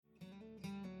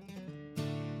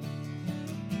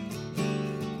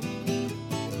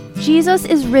Jesus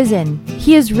is risen.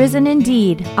 He is risen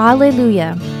indeed.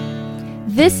 Alleluia.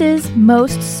 This is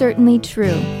most certainly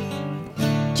true.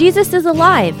 Jesus is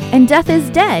alive, and death is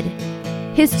dead.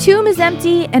 His tomb is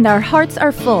empty, and our hearts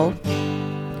are full.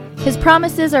 His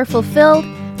promises are fulfilled.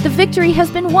 The victory has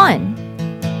been won.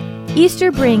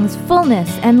 Easter brings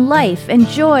fullness and life and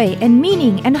joy and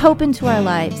meaning and hope into our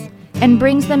lives, and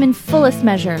brings them in fullest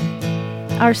measure.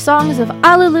 Our songs of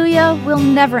Alleluia will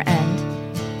never end.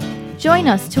 Join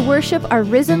us to worship our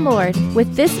risen Lord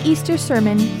with this Easter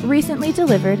sermon recently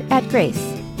delivered at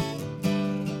Grace.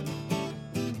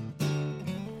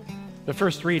 The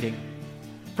first reading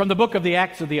from the book of the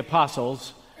Acts of the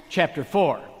Apostles, chapter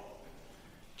 4.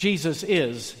 Jesus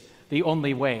is the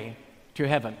only way to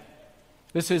heaven.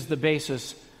 This is the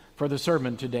basis for the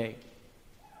sermon today.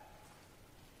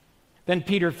 Then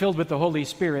Peter, filled with the Holy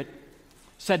Spirit,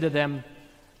 said to them,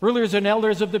 "Rulers and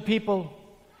elders of the people,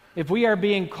 if we are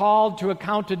being called to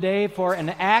account today for an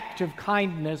act of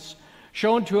kindness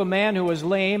shown to a man who was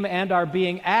lame and are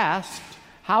being asked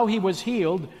how he was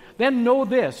healed, then know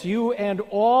this, you and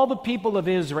all the people of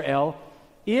Israel,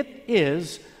 it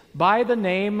is by the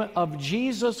name of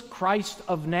Jesus Christ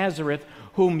of Nazareth,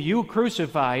 whom you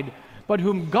crucified, but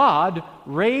whom God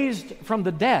raised from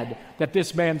the dead, that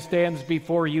this man stands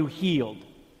before you healed.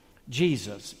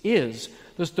 Jesus is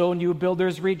the stone you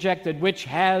builders rejected, which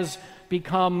has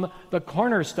become the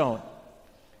cornerstone.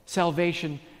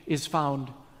 Salvation is found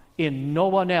in no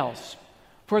one else,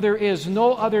 for there is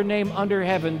no other name under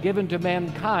heaven given to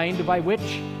mankind by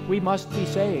which we must be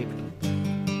saved."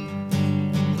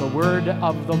 The word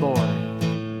of the Lord.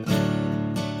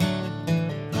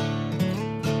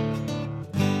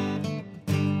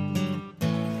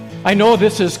 I know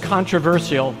this is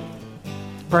controversial,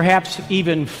 perhaps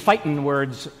even fighting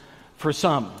words for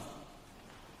some.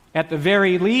 At the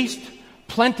very least,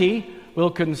 plenty will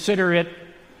consider it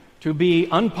to be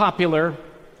unpopular,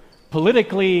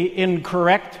 politically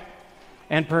incorrect,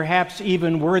 and perhaps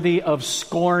even worthy of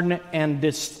scorn and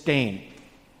disdain.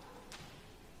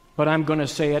 But I'm going to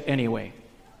say it anyway.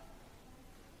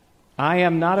 I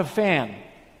am not a fan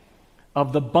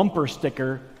of the bumper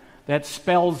sticker that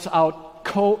spells out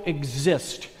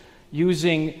coexist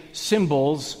using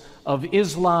symbols of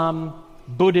Islam,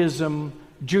 Buddhism,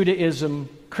 Judaism,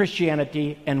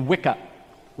 Christianity, and Wicca,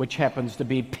 which happens to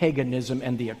be paganism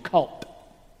and the occult.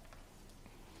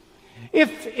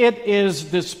 If it is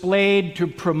displayed to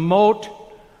promote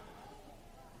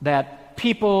that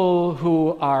people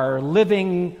who are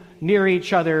living near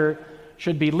each other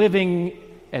should be living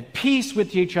at peace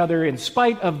with each other in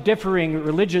spite of differing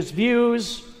religious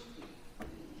views,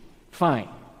 fine.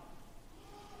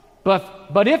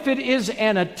 But if it is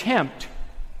an attempt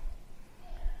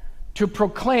to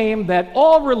proclaim that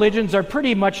all religions are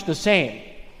pretty much the same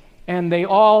and they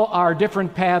all are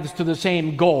different paths to the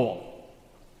same goal,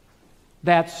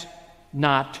 that's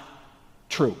not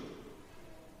true.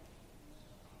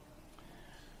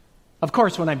 Of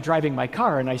course, when I'm driving my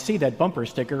car and I see that bumper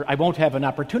sticker, I won't have an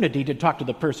opportunity to talk to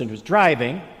the person who's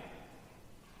driving.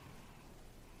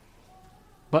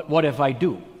 But what if I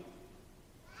do?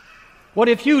 What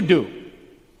if you do?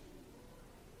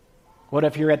 What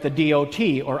if you're at the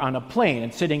DOT or on a plane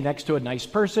and sitting next to a nice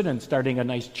person and starting a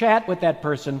nice chat with that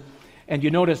person, and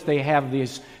you notice they have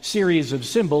these series of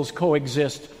symbols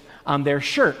coexist on their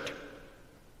shirt?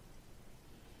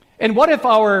 And what if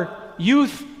our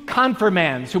youth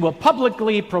confirmands, who will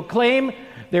publicly proclaim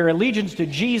their allegiance to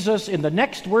Jesus in the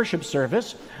next worship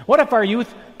service, what if our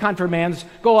youth confirmands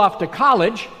go off to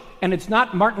college, and it's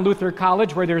not Martin Luther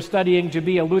College where they're studying to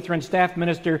be a Lutheran staff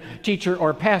minister, teacher,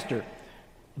 or pastor?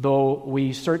 Though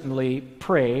we certainly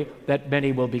pray that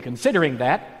many will be considering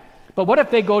that. But what if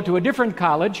they go to a different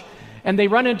college and they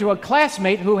run into a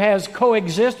classmate who has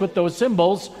coexist with those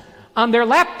symbols on their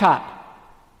laptop?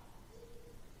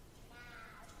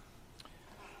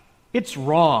 It's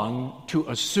wrong to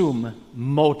assume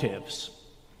motives.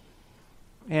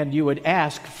 And you would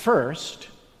ask first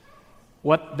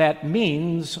what that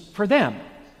means for them,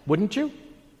 wouldn't you?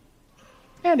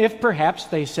 And if perhaps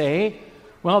they say,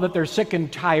 well, that they're sick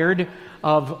and tired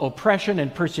of oppression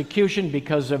and persecution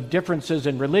because of differences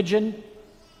in religion,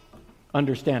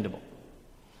 understandable.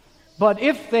 But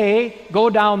if they go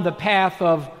down the path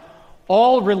of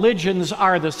all religions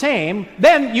are the same,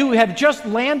 then you have just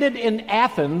landed in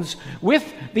Athens with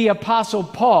the Apostle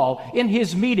Paul in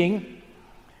his meeting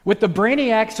with the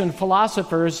brainiacs and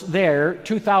philosophers there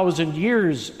 2,000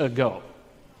 years ago.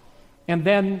 And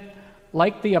then,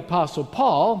 like the Apostle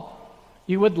Paul,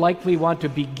 you would likely want to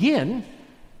begin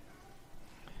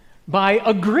by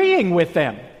agreeing with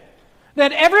them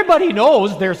that everybody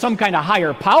knows there's some kind of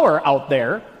higher power out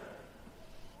there,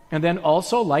 And then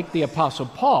also, like the Apostle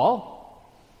Paul,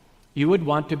 you would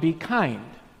want to be kind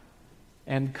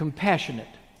and compassionate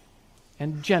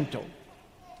and gentle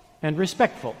and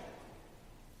respectful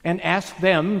and ask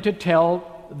them to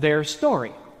tell their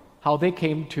story, how they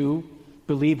came to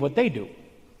believe what they do,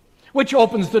 which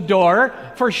opens the door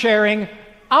for sharing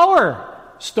our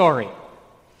story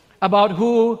about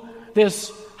who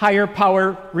this higher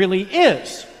power really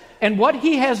is and what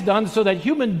he has done so that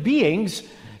human beings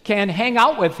can hang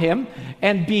out with him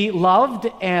and be loved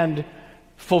and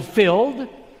fulfilled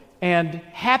and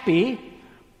happy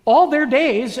all their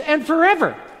days and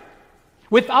forever.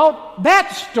 Without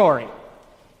that story,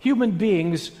 human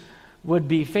beings would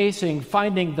be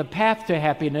finding the path to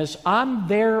happiness on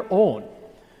their own,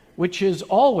 which is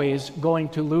always going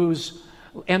to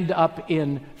end up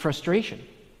in frustration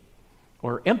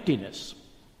or emptiness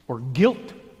or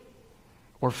guilt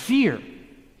or fear.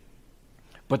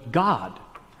 But God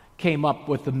came up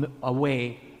with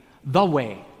the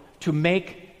way to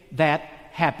make that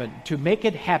happen, to make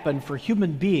it happen for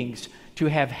human beings to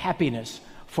have happiness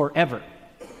forever.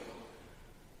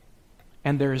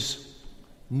 And there's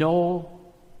no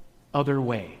other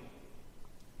way.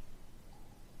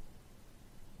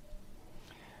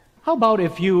 How about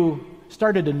if you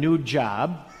started a new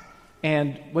job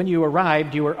and when you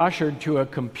arrived, you were ushered to a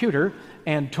computer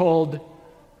and told,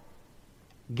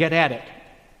 "Get at it"?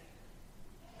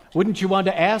 Wouldn't you want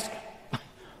to ask,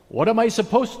 what am I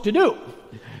supposed to do?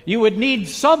 You would need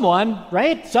someone,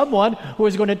 right? Someone who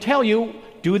is going to tell you,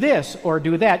 do this or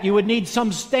do that. You would need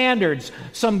some standards,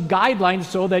 some guidelines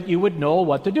so that you would know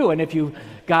what to do. And if you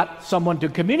got someone to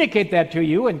communicate that to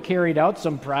you and carried out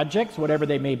some projects, whatever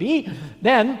they may be,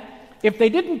 then if they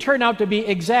didn't turn out to be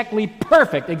exactly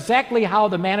perfect, exactly how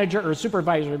the manager or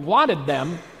supervisor wanted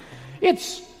them,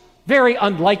 it's very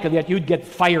unlikely that you'd get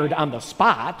fired on the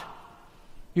spot.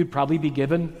 You'd probably be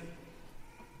given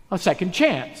a second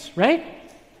chance, right?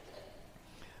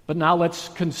 But now let's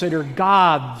consider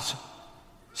God's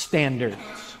standards.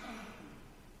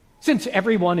 Since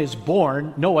everyone is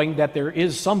born knowing that there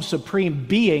is some supreme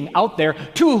being out there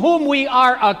to whom we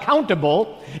are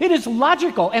accountable, it is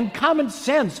logical and common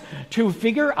sense to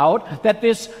figure out that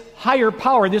this higher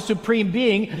power, this supreme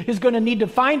being, is going to need to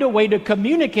find a way to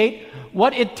communicate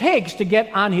what it takes to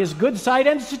get on his good side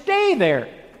and stay there.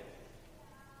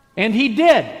 And he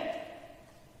did.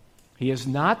 He is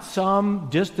not some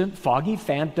distant, foggy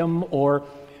phantom or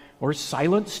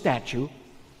silent statue.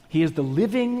 He is the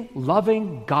living,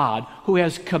 loving God who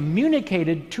has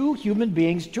communicated to human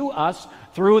beings, to us,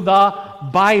 through the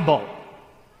Bible.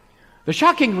 The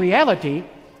shocking reality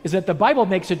is that the Bible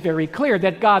makes it very clear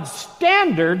that God's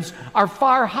standards are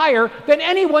far higher than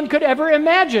anyone could ever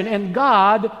imagine, and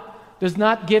God does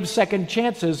not give second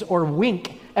chances or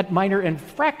wink at minor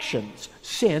infractions.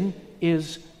 Sin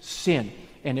is sin.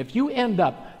 And if you end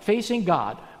up facing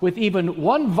God with even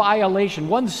one violation,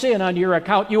 one sin on your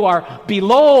account, you are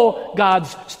below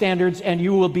God's standards and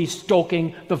you will be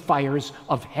stoking the fires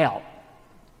of hell.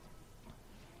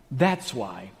 That's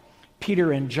why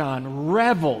Peter and John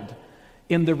reveled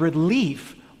in the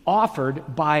relief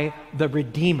offered by the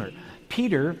Redeemer.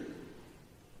 Peter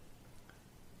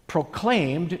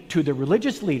proclaimed to the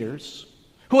religious leaders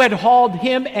who had hauled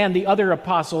him and the other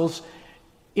apostles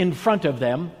in front of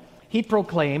them, he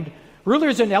proclaimed,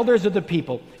 "Rulers and elders of the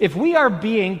people, if we are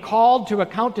being called to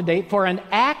account today for an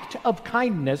act of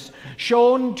kindness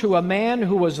shown to a man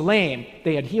who was lame,"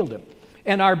 they had healed him,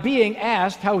 "and are being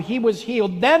asked how he was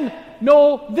healed, then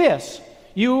know this,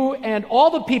 you and all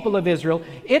the people of Israel,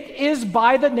 it is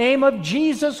by the name of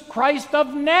Jesus Christ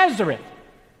of Nazareth."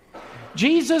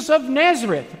 Jesus of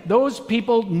Nazareth. Those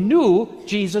people knew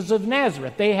Jesus of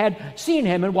Nazareth. They had seen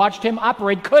him and watched him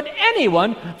operate. Could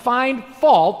anyone find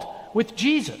fault with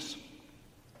Jesus?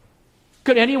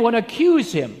 Could anyone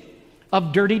accuse him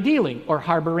of dirty dealing or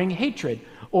harboring hatred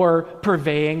or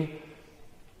purveying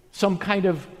some kind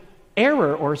of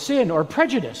error or sin or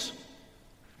prejudice?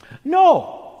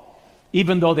 No.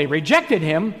 Even though they rejected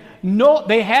him,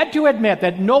 they had to admit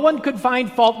that no one could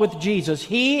find fault with Jesus.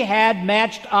 He had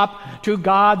matched up to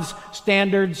God's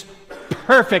standards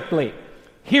perfectly.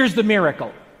 Here's the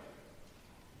miracle.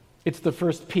 It's the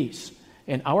first piece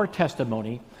in our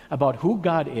testimony about who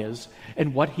God is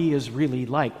and what he is really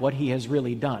like, what he has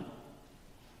really done.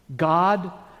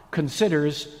 God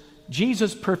considers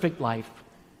Jesus' perfect life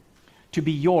to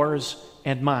be yours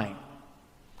and mine.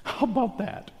 How about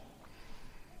that?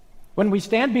 When we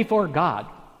stand before God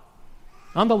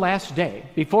on the last day,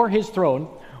 before his throne,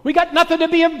 we got nothing to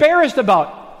be embarrassed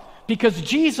about because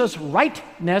Jesus'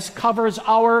 rightness covers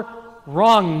our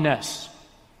wrongness.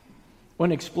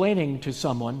 When explaining to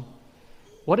someone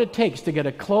what it takes to get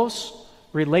a close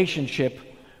relationship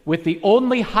with the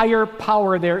only higher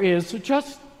power there is,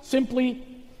 just simply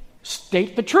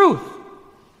state the truth.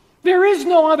 There is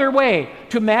no other way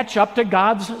to match up to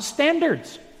God's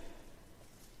standards.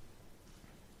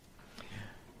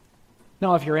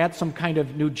 Now, if you're at some kind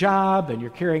of new job and you're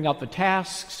carrying out the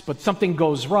tasks, but something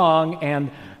goes wrong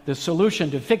and the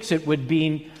solution to fix it would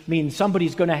mean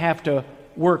somebody's going to have to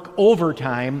work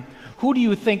overtime, who do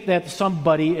you think that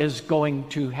somebody is going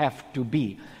to have to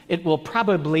be? It will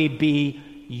probably be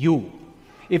you.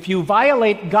 If you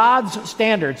violate God's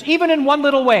standards, even in one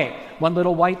little way, one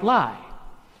little white lie,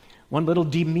 one little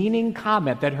demeaning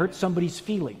comment that hurts somebody's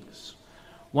feelings,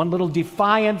 one little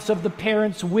defiance of the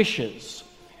parents' wishes,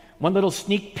 one little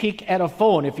sneak peek at a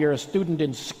phone if you're a student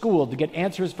in school to get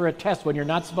answers for a test when you're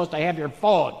not supposed to have your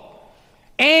phone,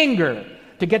 anger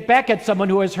to get back at someone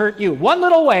who has hurt you, one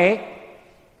little way,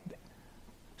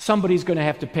 somebody's going to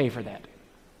have to pay for that.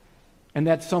 And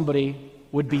that somebody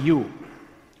would be you,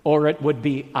 or it would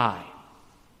be I.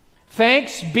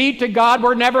 Thanks be to God,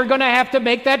 we're never going to have to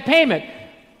make that payment.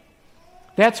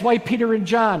 That's why Peter and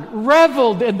John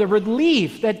reveled in the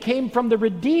relief that came from the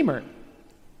Redeemer.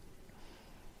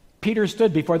 Peter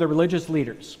stood before the religious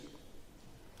leaders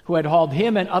who had hauled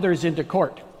him and others into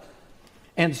court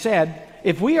and said,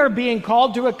 if we are being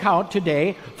called to account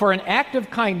today for an act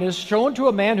of kindness shown to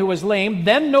a man who was lame,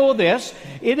 then know this,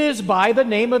 it is by the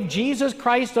name of Jesus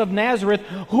Christ of Nazareth,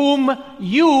 whom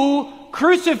you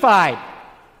crucified.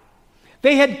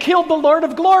 They had killed the Lord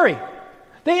of glory.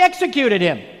 They executed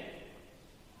him.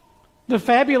 The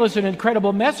fabulous and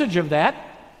incredible message of that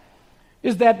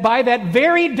is that by that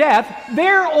very death,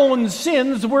 their own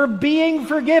sins were being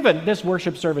forgiven. This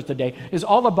worship service today is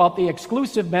all about the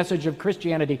exclusive message of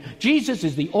Christianity. Jesus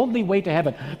is the only way to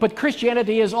heaven. But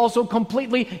Christianity is also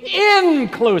completely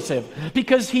inclusive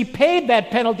because he paid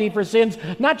that penalty for sins,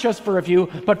 not just for a few,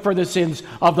 but for the sins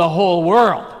of the whole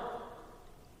world.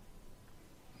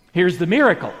 Here's the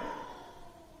miracle.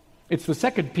 It's the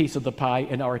second piece of the pie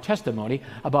in our testimony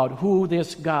about who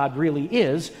this God really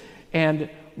is and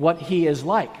what he is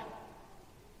like.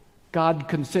 God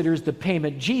considers the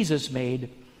payment Jesus made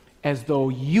as though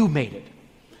you made it.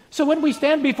 So when we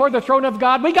stand before the throne of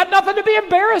God, we got nothing to be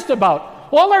embarrassed about.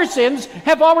 All our sins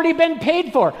have already been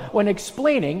paid for. When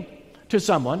explaining to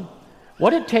someone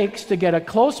what it takes to get a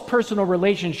close personal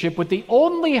relationship with the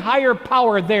only higher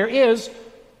power there is,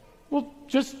 well,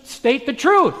 just state the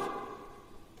truth.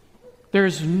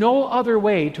 There's no other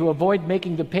way to avoid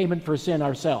making the payment for sin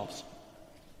ourselves.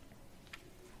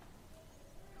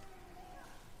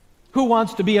 Who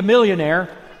Wants to Be a Millionaire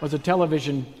was a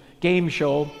television game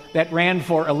show that ran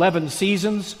for 11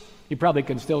 seasons. You probably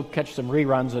can still catch some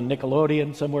reruns on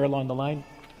Nickelodeon somewhere along the line.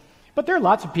 But there are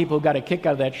lots of people who got a kick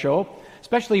out of that show,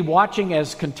 especially watching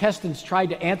as contestants tried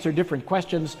to answer different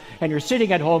questions, and you're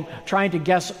sitting at home trying to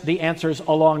guess the answers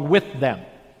along with them.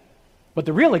 But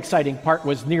the real exciting part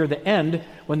was near the end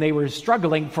when they were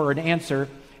struggling for an answer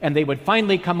and they would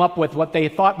finally come up with what they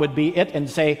thought would be it and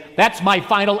say, that's my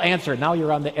final answer. Now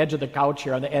you're on the edge of the couch,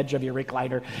 you're on the edge of your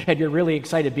recliner, and you're really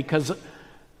excited because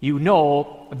you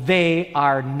know they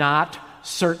are not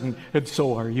certain, and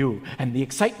so are you. And the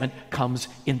excitement comes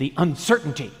in the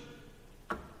uncertainty.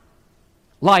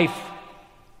 Life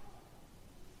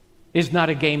is not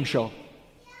a game show.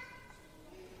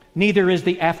 Neither is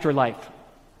the afterlife.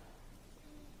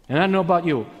 And I don't know about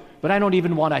you, but I don't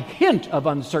even want a hint of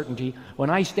uncertainty when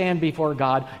I stand before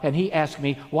God and he asks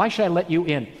me, why should I let you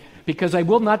in? Because I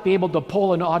will not be able to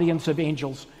poll an audience of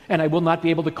angels, and I will not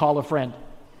be able to call a friend.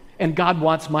 And God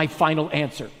wants my final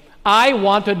answer. I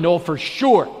want to know for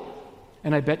sure,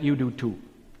 and I bet you do too.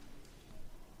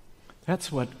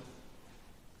 That's what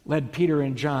led Peter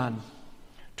and John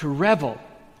to revel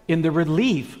in the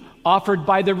relief offered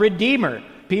by the Redeemer.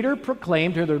 Peter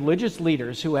proclaimed to the religious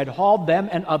leaders who had hauled them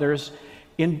and others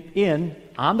in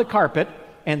on the carpet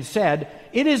and said,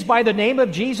 it is by the name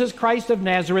of Jesus Christ of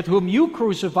Nazareth, whom you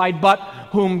crucified, but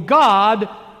whom God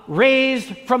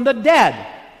raised from the dead,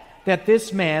 that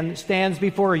this man stands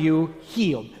before you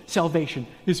healed. Salvation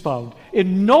is found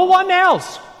in no one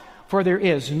else, for there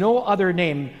is no other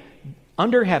name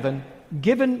under heaven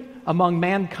given among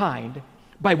mankind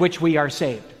by which we are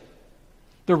saved.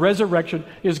 The resurrection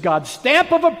is God's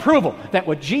stamp of approval that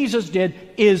what Jesus did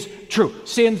is true.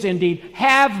 Sins indeed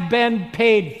have been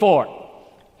paid for.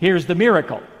 Here's the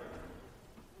miracle.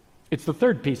 It's the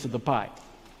third piece of the pie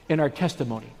in our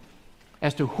testimony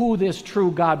as to who this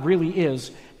true God really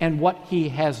is and what he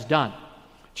has done.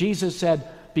 Jesus said,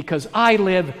 because I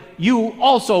live, you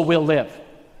also will live.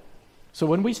 So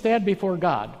when we stand before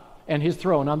God and his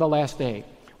throne on the last day,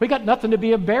 we got nothing to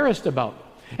be embarrassed about.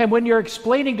 And when you're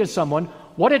explaining to someone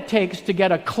what it takes to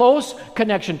get a close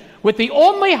connection with the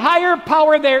only higher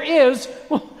power there is,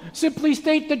 well, simply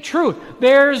state the truth.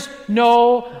 There's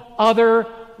no other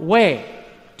way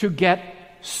to get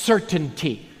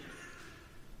certainty.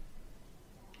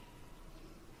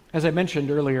 As I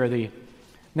mentioned earlier, the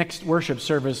next worship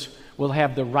service will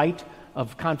have the rite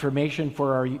of confirmation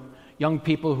for our young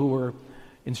people who were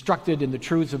instructed in the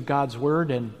truths of God's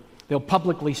Word, and they'll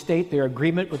publicly state their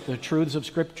agreement with the truths of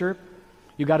Scripture.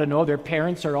 You got to know their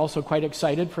parents are also quite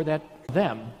excited for that,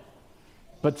 them.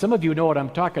 But some of you know what I'm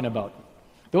talking about.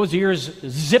 Those years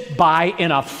zip by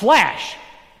in a flash.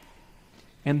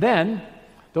 And then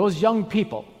those young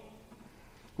people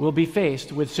will be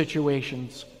faced with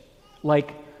situations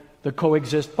like the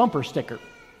coexist bumper sticker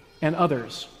and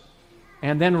others,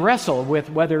 and then wrestle with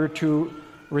whether to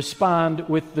respond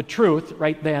with the truth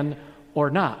right then or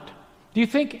not. Do you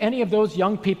think any of those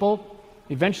young people,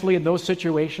 eventually in those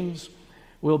situations,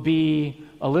 will be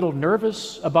a little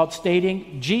nervous about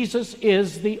stating, Jesus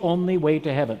is the only way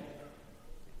to heaven?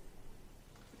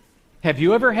 Have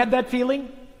you ever had that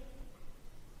feeling?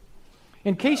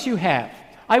 In case you have,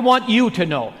 I want you to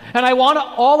know, and I want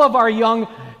all of our young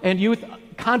and youth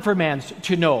confirmands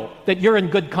to know that you're in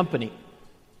good company.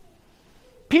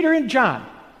 Peter and John,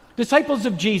 disciples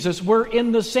of Jesus, were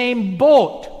in the same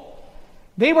boat.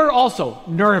 They were also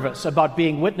nervous about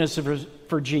being witnesses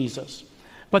for Jesus,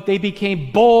 but they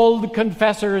became bold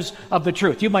confessors of the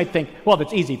truth. You might think, well,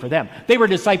 that's easy for them. They were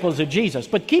disciples of Jesus,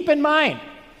 but keep in mind,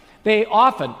 they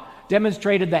often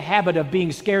demonstrated the habit of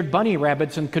being scared bunny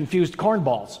rabbits and confused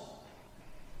cornballs.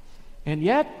 And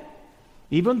yet,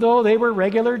 even though they were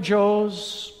regular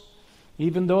Joes,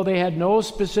 even though they had no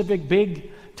specific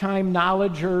big-time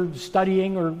knowledge or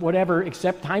studying or whatever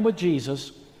except time with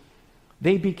Jesus,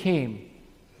 they became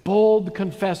bold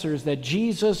confessors that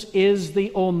Jesus is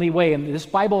the only way. And this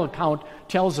Bible account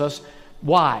tells us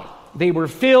why. They were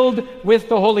filled with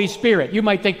the Holy Spirit. You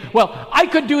might think, well, I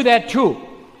could do that too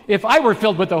if I were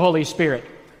filled with the Holy Spirit.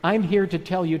 I'm here to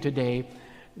tell you today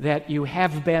that you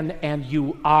have been and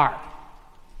you are.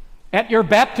 At your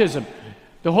baptism,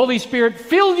 the Holy Spirit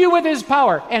filled you with His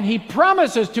power, and He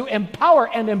promises to empower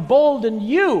and embolden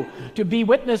you to be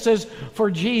witnesses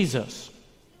for Jesus.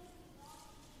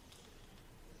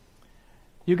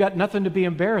 You got nothing to be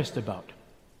embarrassed about.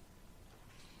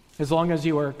 As long as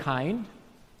you are kind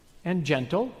and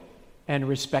gentle and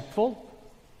respectful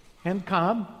and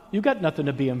calm, you got nothing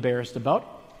to be embarrassed about,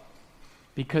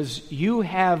 because you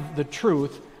have the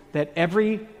truth that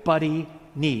everybody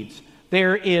needs.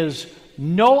 There is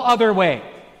no other way.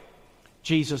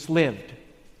 Jesus lived,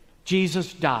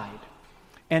 Jesus died,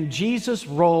 and Jesus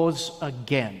rose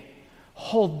again.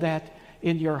 Hold that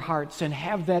in your hearts and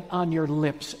have that on your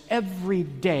lips every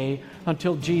day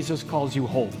until Jesus calls you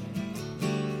home.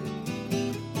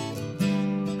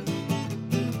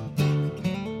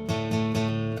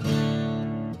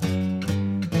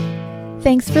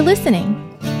 Thanks for listening.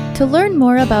 To learn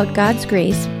more about God's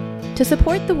grace, to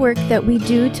support the work that we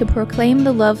do to proclaim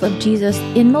the love of Jesus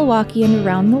in Milwaukee and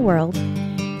around the world,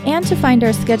 and to find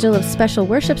our schedule of special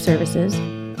worship services,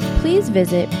 please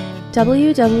visit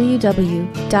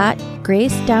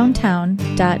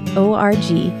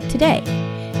www.gracedowntown.org today.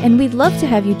 And we'd love to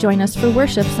have you join us for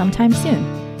worship sometime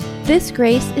soon. This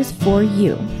grace is for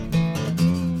you.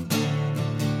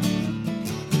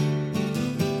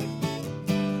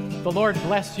 The Lord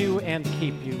bless you and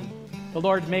keep you. The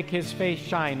Lord make His face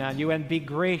shine on you and be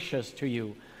gracious to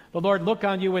you. The Lord look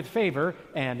on you with favor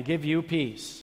and give you peace.